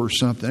floor or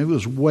something. It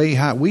was way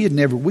high. We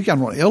got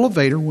on an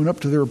elevator and went up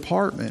to their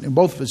apartment. And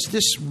both of us,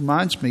 this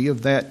reminds me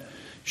of that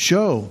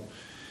show.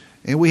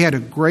 And we had a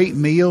great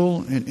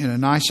meal in a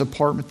nice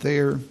apartment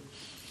there.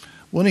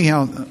 Well,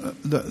 anyhow,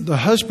 the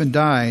husband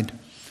died.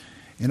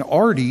 And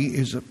Artie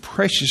is a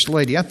precious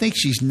lady. I think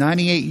she's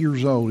 98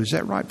 years old. Is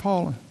that right,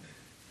 Paula?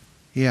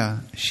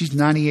 Yeah, she's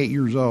 98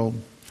 years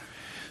old.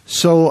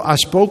 So I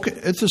spoke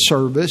at the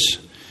service,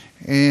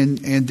 and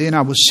then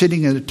I was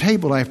sitting at a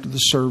table after the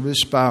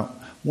service by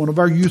one of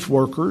our youth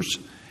workers,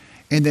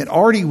 and then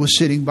Artie was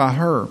sitting by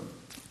her,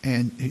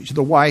 and she's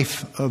the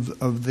wife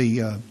of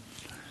the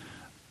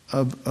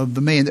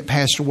man that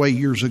passed away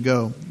years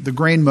ago, the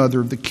grandmother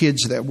of the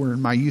kids that were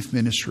in my youth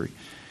ministry.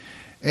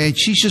 And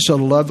she's just a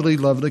lovely,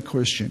 lovely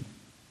Christian.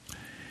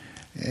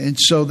 And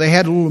so they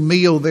had a little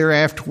meal there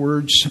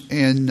afterwards.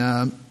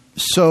 And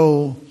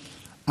so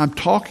I'm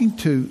talking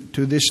to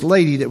this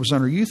lady that was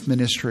on her youth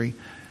ministry.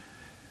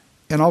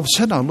 And all of a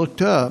sudden I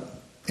looked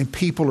up and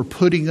people are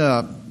putting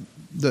up,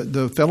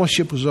 the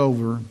fellowship was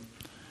over.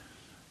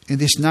 And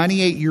this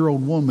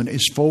 98-year-old woman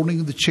is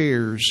folding the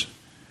chairs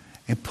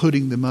and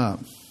putting them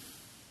up.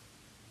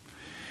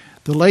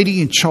 The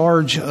lady in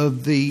charge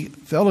of the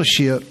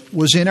fellowship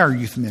was in our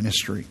youth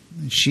ministry.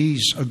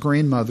 She's a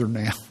grandmother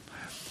now.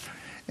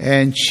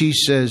 And she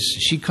says,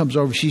 she comes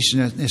over, she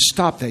says,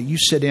 "Stop that. You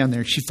sit down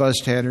there." She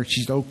fussed at her.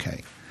 She's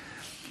okay.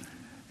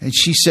 And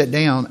she sat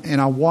down, and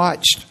I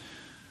watched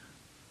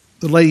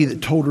the lady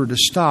that told her to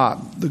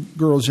stop. The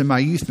girls in my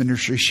youth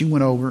ministry, she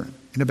went over,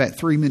 and about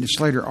 3 minutes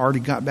later, Artie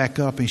got back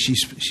up, and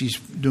she's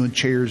doing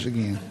chairs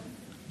again.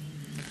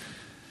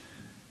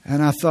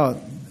 And I thought,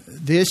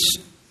 this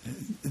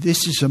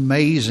is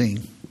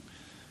amazing.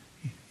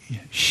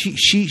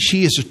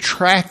 She is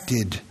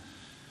attracted.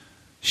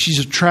 She's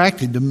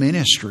attracted to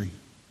ministry.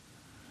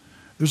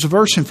 There's a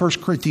verse in 1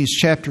 Corinthians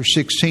chapter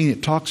 16.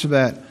 It talks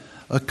about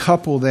a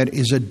couple that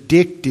is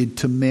addicted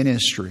to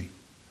ministry.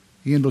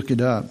 You can look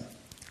it up.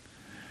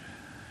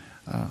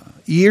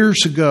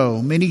 Years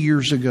ago, many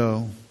years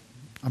ago,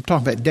 I'm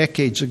talking about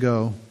decades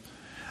ago,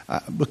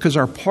 because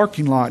our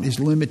parking lot is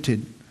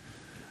limited,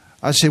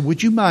 I said,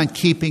 "Would you mind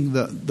keeping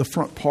the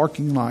front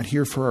parking lot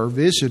here for our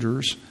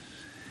visitors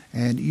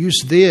and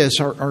use this,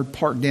 or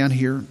park down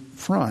here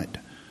front,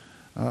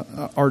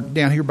 or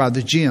down here by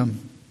the gym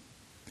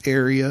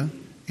area,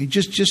 and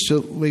just to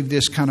leave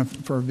this kind of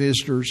for our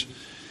visitors."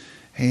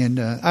 And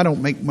I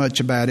don't make much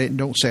about it and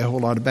don't say a whole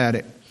lot about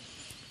it.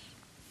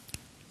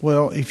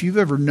 Well, if you've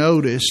ever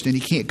noticed, and he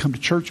can't come to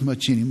church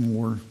much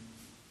anymore,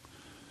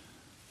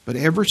 but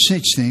ever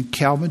since then,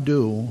 Calvin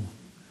Duell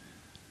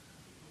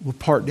will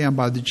park down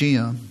by the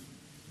gym,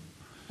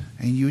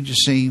 and you would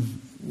just see him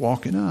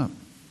walking up.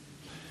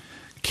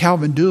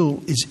 Calvin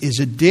Duell is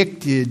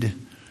addicted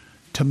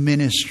to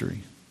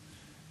ministry.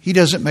 He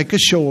doesn't make a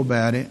show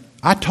about it.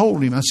 I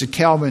told him, I said,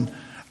 "Calvin,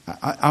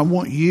 I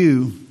want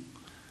you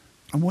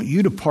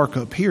to park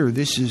up here.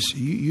 This is,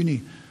 you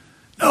need."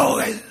 "No,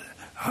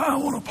 I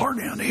want to park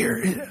down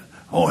here.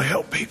 I want to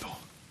help people."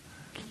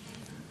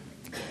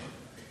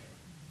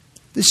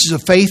 This is a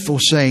faithful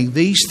saying.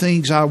 "These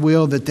things I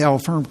will that thou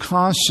affirm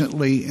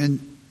constantly, and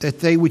that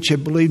they which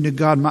have believed in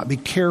God might be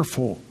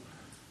careful."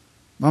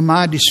 My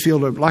mind is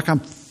filled, like I'm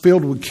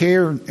filled with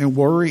care and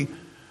worry.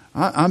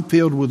 I'm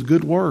filled with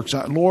good works.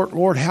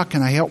 Lord, how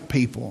can I help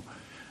people?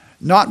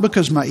 Not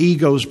because my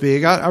ego's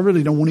big. I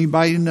really don't want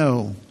anybody to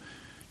know.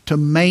 To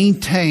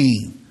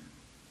maintain.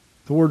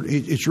 The word,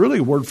 it's really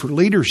a word for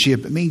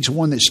leadership. It means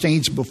one that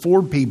stands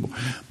before people.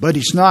 But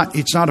it's not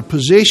a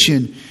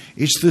position.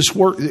 It's this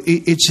work.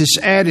 It's this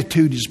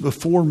attitude is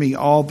before me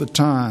all the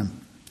time.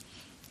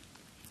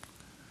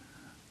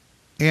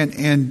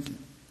 And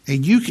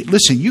you can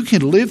listen. You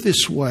can live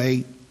this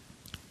way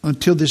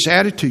until this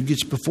attitude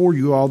gets before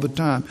you all the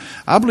time.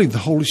 I believe the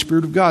Holy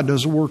Spirit of God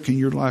does a work in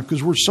your life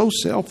because we're so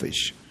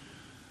selfish.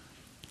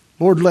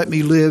 Lord, let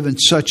me live in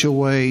such a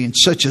way, in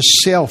such a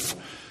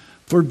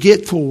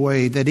self-forgetful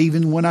way, that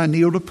even when I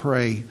kneel to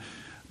pray,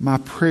 my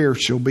prayer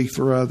shall be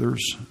for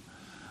others.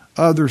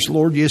 Others,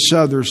 Lord, yes,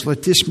 others.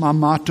 Let this my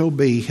motto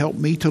be. Help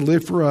me to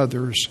live for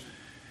others,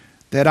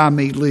 that I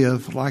may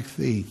live like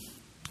Thee.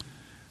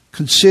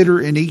 Consider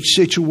in each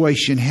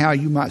situation how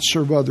you might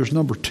serve others.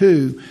 Number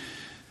 2,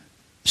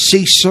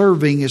 see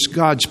serving as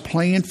God's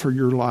plan for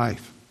your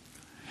life.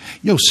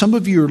 You know, some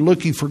of you are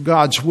looking for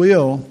God's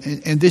will,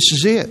 and this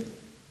is it.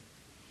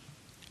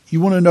 You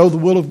want to know the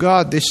will of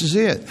God? This is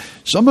it.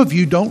 Some of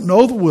you don't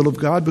know the will of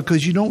God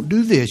because you don't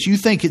do this. You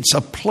think it's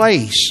a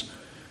place,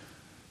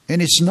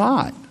 and it's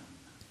not.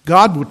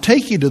 God will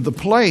take you to the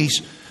place.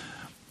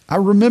 I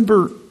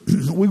remember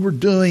we were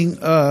doing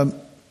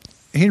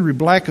Henry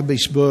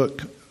Blackaby's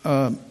book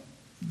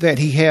that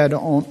he had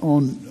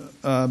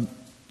on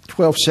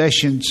 12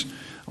 sessions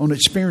on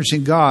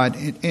experiencing God.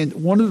 And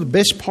one of the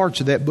best parts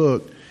of that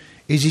book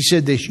is he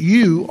said this: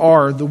 "You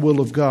are the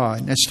will of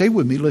God." Now stay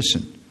with me,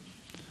 listen.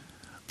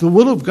 The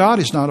will of God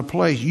is not a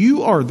place.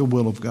 You are the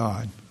will of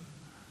God.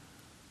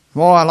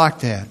 Well, I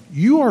like that.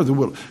 You are the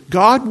will.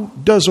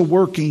 God does a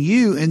work in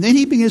you, and then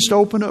He begins to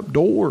open up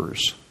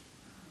doors.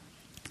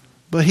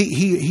 But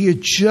He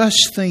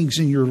adjusts things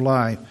in your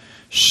life.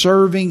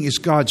 Serving is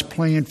God's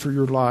plan for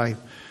your life.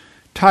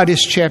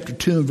 Titus chapter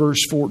 2 and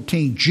verse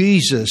 14.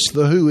 Jesus,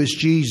 the who is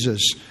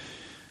Jesus,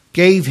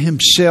 gave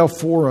Himself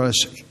for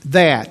us,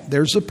 that,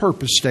 there's the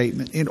purpose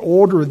statement, in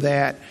order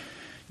that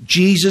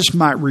Jesus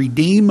might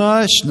redeem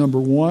us, number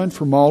one,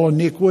 from all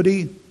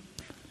iniquity,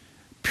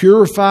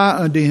 purify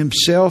unto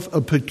Himself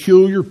a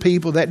peculiar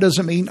people. That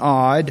doesn't mean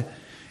odd.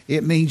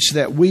 It means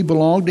that we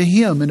belong to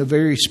Him in a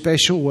very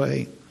special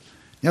way.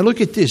 Now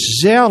look at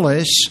this,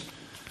 zealous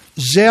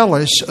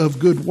of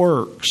good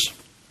works.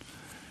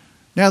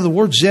 Now the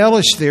word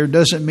zealous there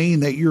doesn't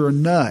mean that you're a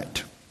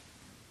nut.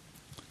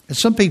 And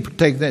some people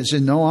take that and say,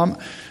 no,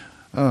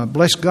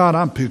 bless God,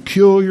 I'm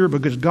peculiar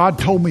because God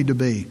told me to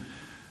be.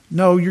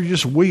 No, you're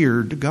just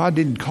weird. God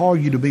didn't call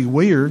you to be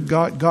weird.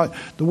 The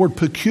word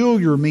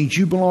peculiar means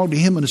you belong to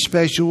Him in a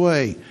special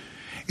way.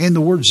 And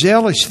the word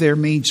zealous there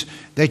means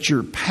that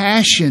you're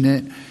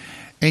passionate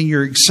and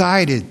you're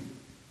excited.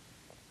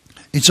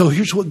 And so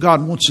here's what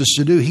God wants us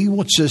to do. He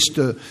wants us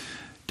to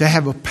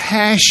have a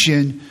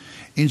passion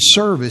in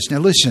service. Now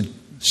listen,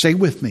 stay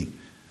with me.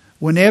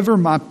 Whenever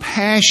my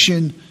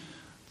passion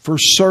for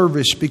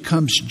service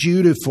becomes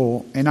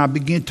dutiful and I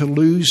begin to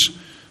lose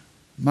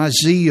my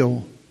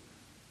zeal,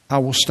 I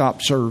will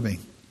stop serving.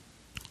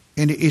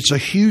 And it's a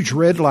huge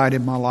red light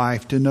in my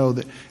life to know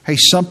that, hey,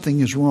 something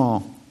is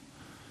wrong.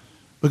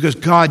 Because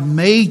God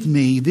made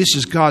me, this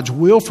is God's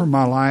will for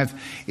my life.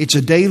 It's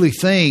a daily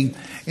thing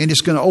and it's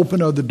going to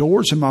open other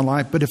doors in my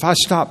life. But if I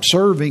stop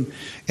serving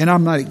and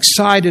I'm not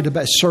excited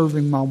about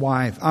serving my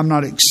wife, I'm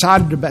not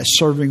excited about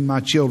serving my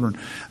children,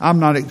 I'm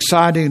not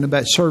excited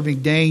about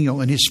serving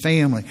Daniel and his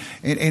family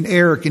and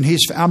Eric and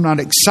his family, I'm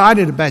not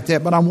excited about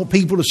that, but I want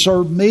people to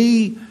serve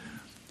me,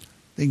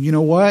 then you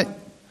know what?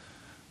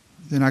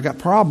 Then I got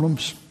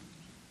problems.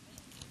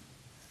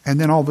 And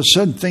then all of a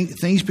sudden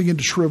things begin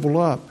to shrivel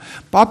up.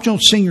 Bob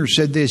Jones Sr.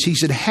 said this. He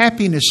said,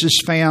 happiness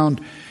is found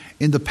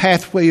in the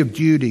pathway of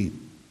duty.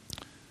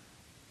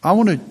 I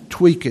want to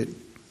tweak it.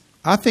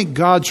 I think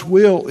God's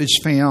will is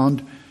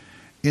found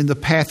in the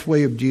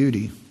pathway of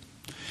duty.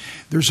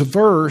 There's a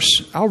verse,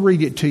 I'll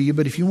read it to you,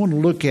 but if you want to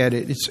look at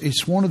it,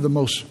 it's one of the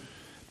most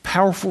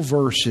powerful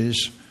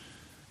verses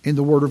in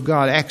the Word of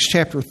God. Acts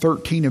chapter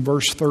 13 and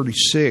verse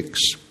 36.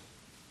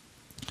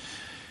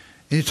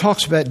 And it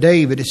talks about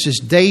David. It says,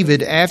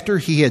 David, after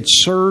he had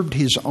served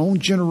his own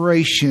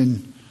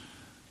generation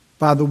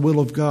by the will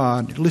of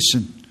God.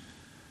 Listen,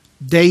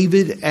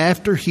 David,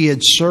 after he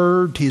had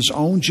served his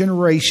own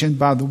generation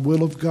by the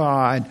will of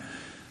God,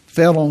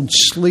 fell on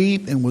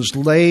sleep and was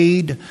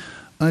laid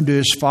unto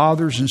his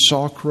fathers and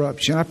saw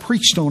corruption. I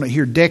preached on it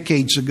here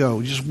decades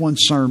ago, just one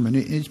sermon.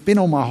 It's been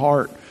on my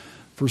heart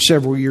for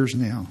several years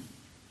now.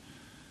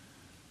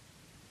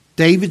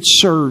 David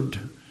served.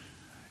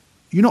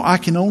 You know, I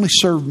can only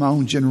serve my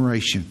own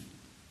generation.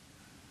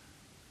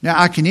 Now,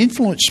 I can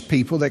influence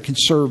people that can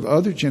serve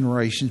other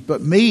generations,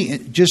 but me,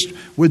 just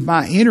with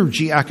my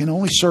energy, I can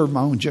only serve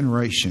my own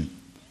generation.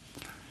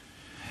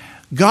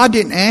 God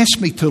didn't ask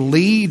me to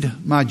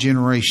lead my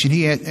generation.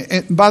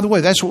 And by the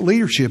way, that's what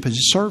leadership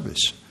is,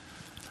 service.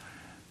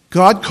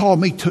 God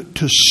called me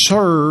to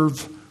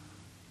serve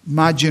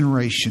my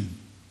generation.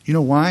 You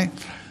know why?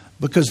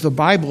 Because the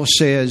Bible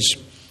says,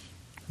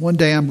 one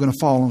day I'm going to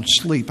fall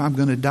asleep. I'm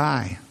going to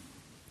die.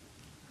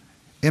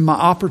 And my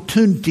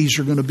opportunities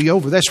are going to be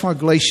over. That's why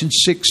Galatians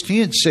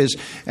 6:10 says,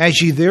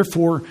 as ye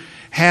therefore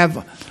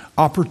have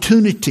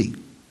opportunity.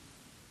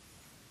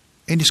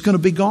 And it's going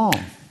to be gone.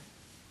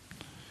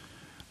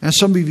 Now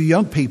some of you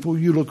young people,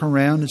 you look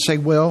around and say,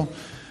 well,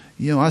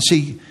 you know, I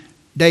see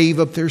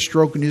Dave up there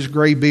stroking his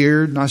gray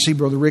beard, and I see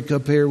Brother Rick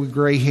up there with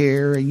gray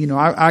hair, and you know,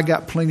 I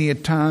got plenty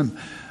of time.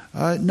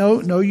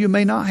 No, you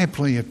may not have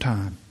plenty of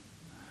time.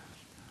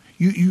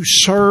 You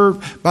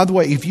serve. By the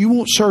way, if you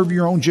won't serve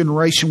your own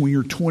generation when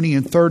you're 20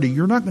 and 30,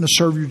 you're not going to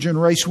serve your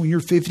generation when you're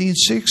 50 and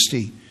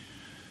 60.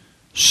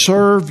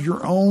 Serve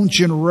your own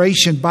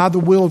generation by the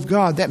will of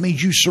God. That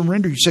means you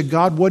surrender. You say,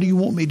 God, what do you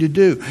want me to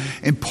do?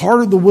 And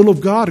part of the will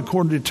of God,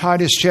 according to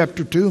Titus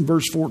chapter 2 and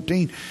verse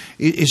 14,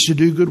 is to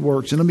do good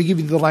works. And let me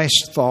give you the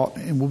last thought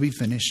and we'll be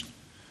finished.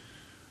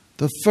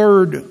 The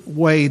third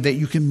way that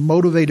you can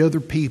motivate other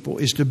people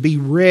is to be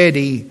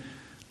ready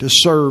to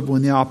serve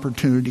when the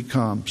opportunity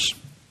comes.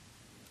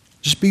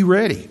 Just be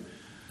ready.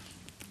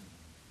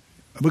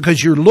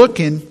 Because you're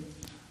looking,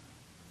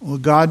 well,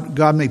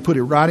 God may put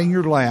it right in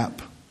your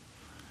lap.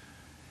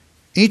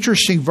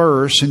 Interesting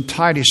verse in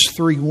Titus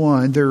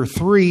 3:1. There are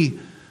three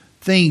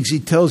things he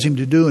tells him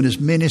to do in his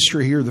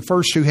ministry here. The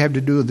first two have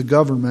to do with the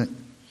government.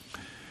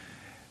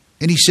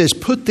 And he says,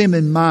 put them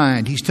in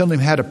mind. He's telling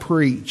him how to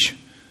preach.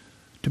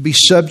 To be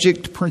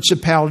subject to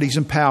principalities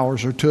and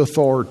powers or to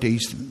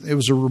authorities. It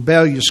was a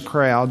rebellious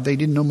crowd. They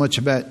didn't know much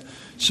about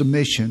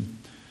submission.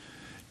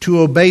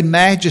 To obey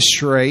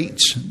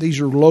magistrates. These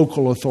are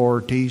local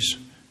authorities.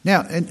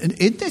 Now, and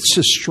it's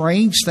a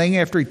strange thing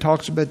after he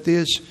talks about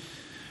this.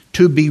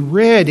 To be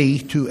ready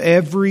to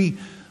every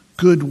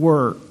good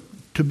work.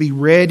 To be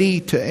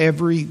ready to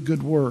every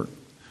good work.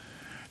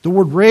 The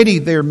word ready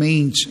there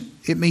means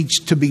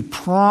to be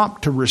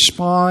prompt to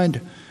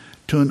respond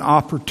to an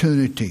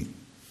opportunity.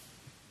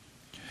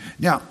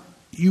 Now,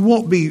 you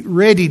won't be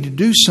ready to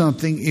do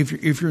something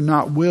if you're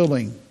not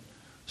willing.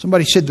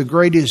 Somebody said the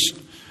greatest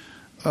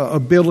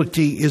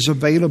ability is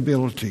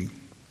availability.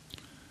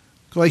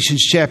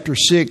 Galatians chapter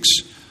 6,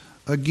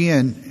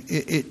 again,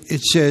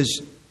 it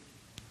says,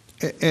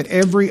 at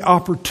every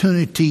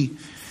opportunity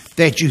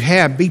that you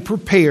have, be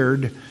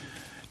prepared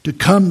to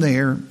come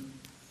there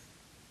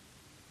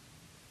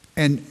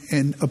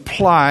and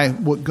apply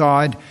what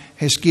God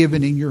has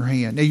given in your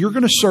hand. Now, you're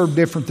going to serve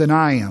different than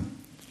I am.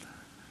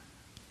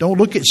 Don't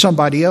look at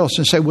somebody else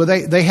and say, well,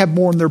 they have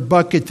more in their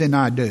bucket than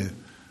I do.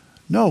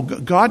 No,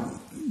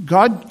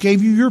 God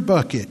gave you your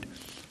bucket.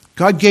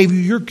 God gave you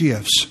your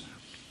gifts.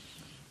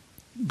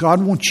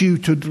 God wants you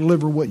to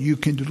deliver what you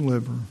can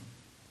deliver.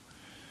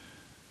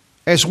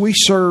 As we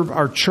serve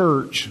our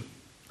church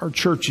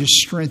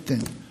is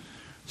strengthened.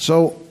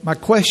 So my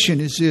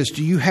question is this: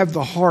 do you have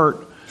the heart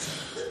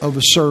of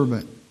a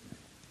servant?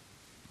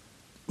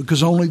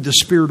 Because only the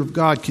Spirit of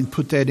God can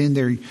put that in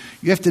there. You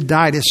have to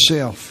die to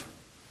self.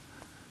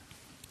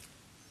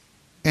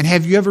 And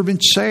have you ever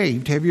been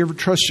saved? Have you ever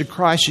trusted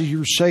Christ as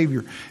your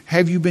Savior?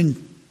 Have you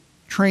been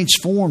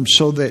transformed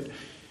so that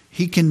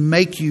He can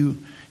make you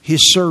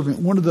His servant?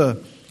 One of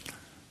the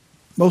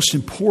most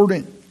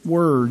important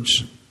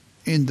words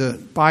in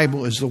the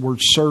Bible is the word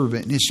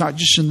servant. And it's not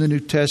just in the New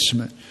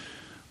Testament.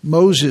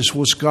 Moses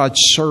was God's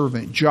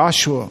servant.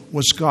 Joshua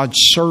was God's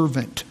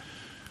servant.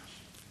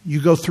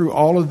 You go through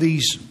all of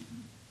these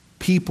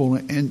people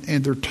and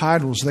their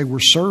titles, they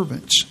were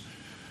servants.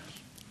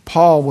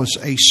 Paul was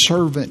a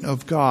servant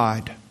of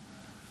God.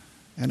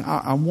 And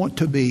I want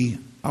to be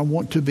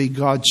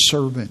God's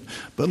servant.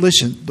 But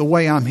listen, the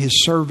way I'm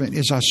His servant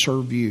is I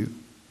serve you.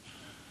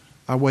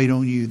 I wait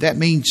on you. That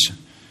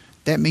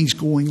means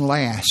going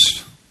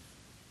last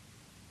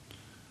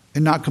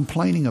and not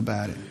complaining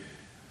about it.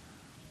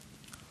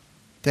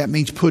 That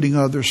means putting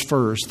others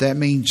first. That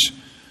means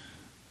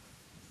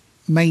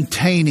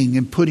maintaining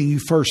and putting you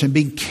first and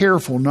being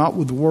careful, not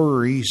with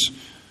worries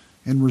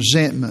and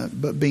resentment,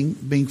 but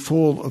being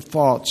full of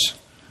thoughts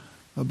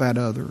about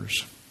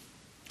others.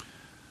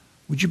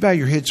 Would you bow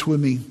your heads with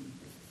me?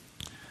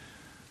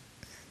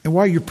 And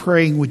while you're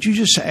praying, would you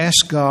just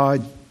ask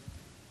God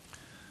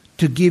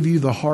to give you the heart